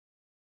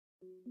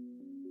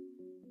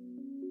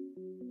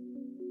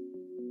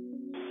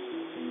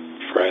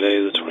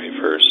Friday the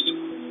 21st.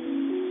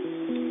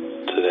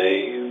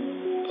 Today,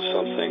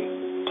 something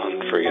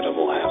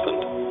unforgettable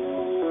happened.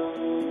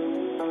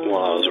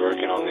 While I was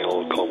working on the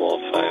old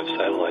Cobalt 5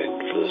 satellite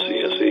for the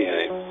CSE,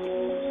 I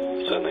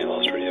suddenly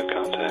lost radio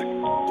contact.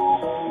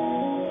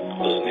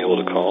 I wasn't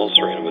able to call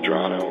Serena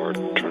Madrano or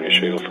Tony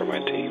Shale for my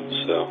team,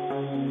 so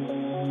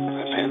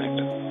I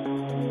panicked.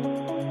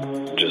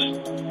 Just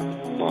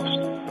lost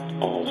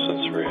all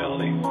sense of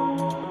reality.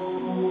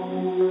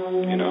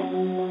 You know,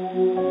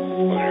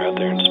 when you're out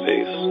there in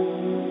space,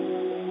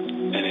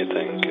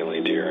 anything can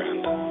lead to your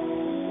end.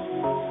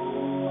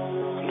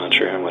 I'm not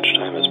sure how much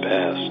time has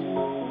passed.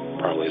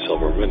 Probably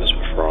several minutes,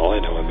 but for all I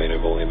know, it may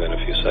have only been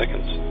a few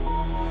seconds.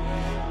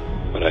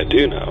 What I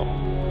do know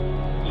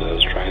is I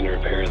was trying to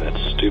repair that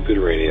stupid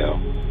radio,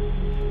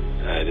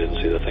 and I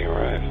didn't see the thing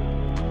arrive.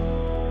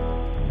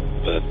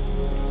 But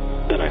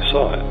then I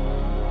saw it.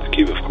 The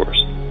cube, of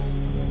course.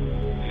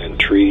 An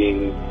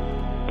intriguing,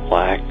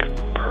 black,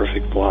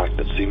 perfect block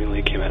that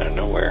seemingly came out of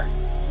nowhere.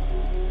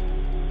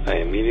 I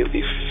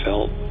immediately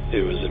felt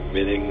it was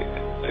emitting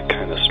a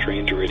kind of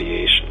strange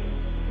radiation.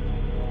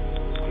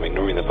 I'm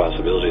ignoring the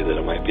possibility that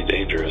it might be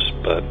dangerous,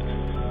 but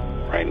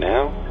right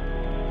now,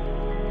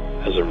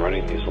 as I'm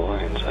running these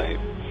lines, I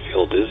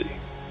feel dizzy,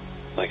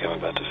 like I'm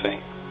about to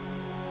faint.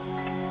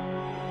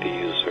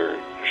 These are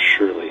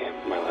surely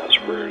my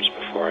last words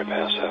before I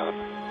pass out.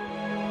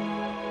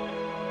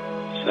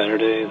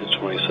 Saturday the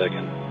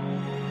 22nd.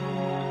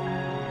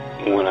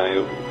 When I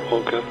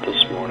woke up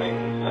this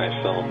morning, I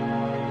felt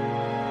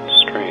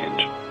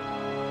strange.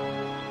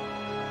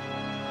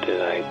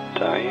 Did I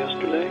die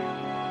yesterday?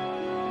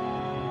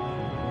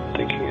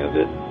 Thinking of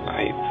it,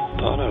 I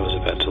thought I was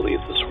about to leave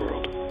this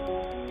world.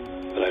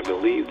 But I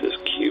believe this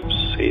cube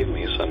saved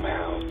me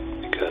somehow,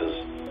 because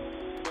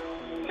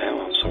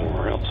now I'm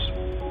somewhere else.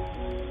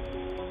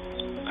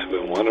 I've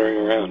been wandering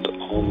around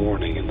all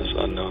morning in this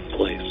unknown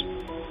place,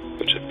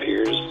 which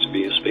appears to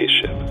be a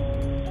spaceship.